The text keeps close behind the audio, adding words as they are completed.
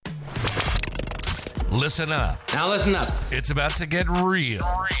Listen up. Now listen up. It's about to get real.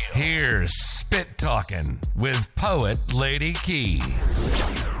 Here's Spit Talking with Poet Lady Key.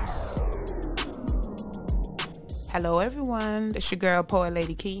 Hello, everyone. It's your girl, Poet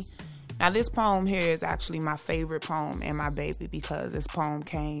Lady Key. Now, this poem here is actually my favorite poem and my baby because this poem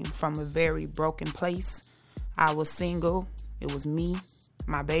came from a very broken place. I was single. It was me,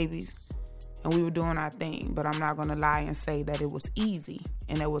 my babies, and we were doing our thing. But I'm not going to lie and say that it was easy.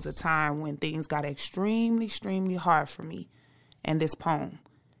 And there was a time when things got extremely, extremely hard for me. And this poem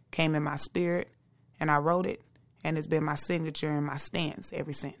came in my spirit, and I wrote it, and it's been my signature and my stance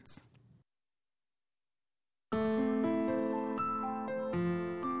ever since.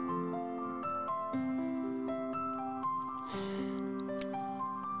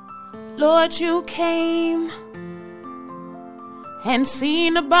 Lord, you came and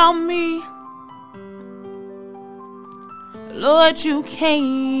seen about me. Lord, you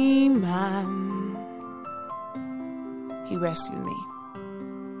came and He rescued me.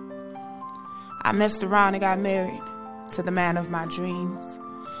 I messed around and got married to the man of my dreams.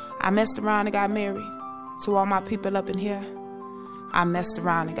 I messed around and got married to all my people up in here. I messed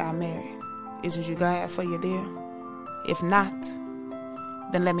around and got married. Isn't you glad for you, dear? If not,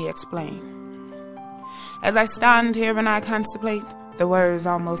 then let me explain. As I stand here and I contemplate, the words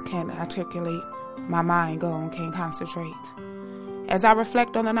almost can't articulate. My mind gone, can't concentrate. As I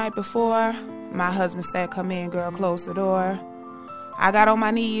reflect on the night before, my husband said, "Come in, girl, close the door." I got on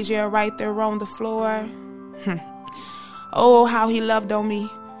my knees, yeah, right there on the floor. Oh, how he loved on me.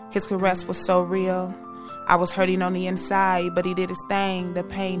 His caress was so real. I was hurting on the inside, but he did his thing. The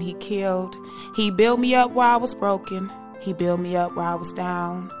pain he killed. He built me up while I was broken. He built me up while I was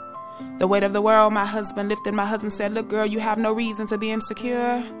down. The weight of the world, my husband lifted. My husband said, "Look, girl, you have no reason to be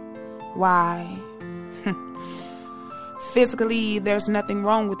insecure." Why? Physically, there's nothing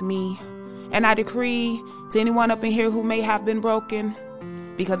wrong with me. And I decree to anyone up in here who may have been broken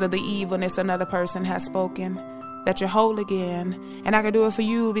because of the evilness another person has spoken, that you're whole again. And I can do it for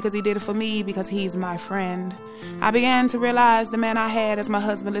you because he did it for me, because he's my friend. I began to realize the man I had as my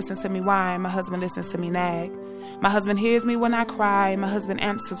husband listens to me whine. My husband listens to me nag. My husband hears me when I cry. My husband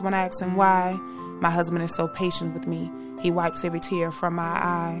answers when I ask him why. My husband is so patient with me. He wipes every tear from my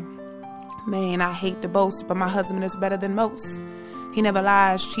eye. Man, I hate to boast, but my husband is better than most. He never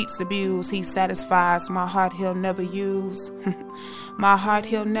lies, cheats, abuse. He satisfies my heart he'll never use. My heart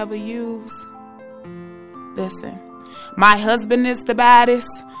he'll never use. Listen, my husband is the baddest.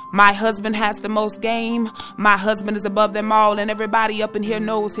 My husband has the most game. My husband is above them all, and everybody up in here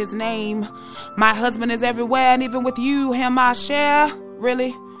knows his name. My husband is everywhere, and even with you, him I share.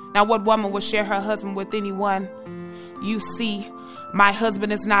 Really? Now what woman would share her husband with anyone? You see, my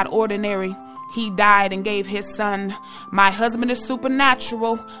husband is not ordinary. He died and gave his son. My husband is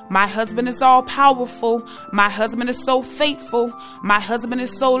supernatural. My husband is all powerful. My husband is so faithful. My husband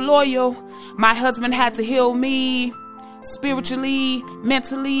is so loyal. My husband had to heal me spiritually,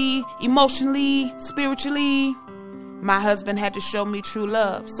 mentally, emotionally, spiritually. My husband had to show me true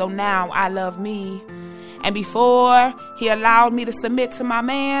love. So now I love me. And before he allowed me to submit to my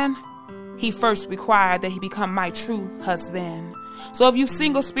man, he first required that he become my true husband. So if you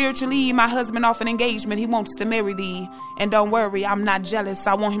single spiritually, my husband off an engagement, he wants to marry thee. And don't worry, I'm not jealous.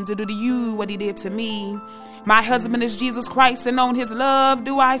 I want him to do to you what he did to me. My husband is Jesus Christ, and on his love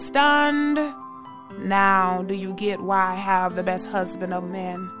do I stand. Now do you get why I have the best husband of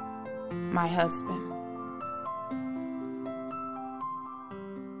men? My husband.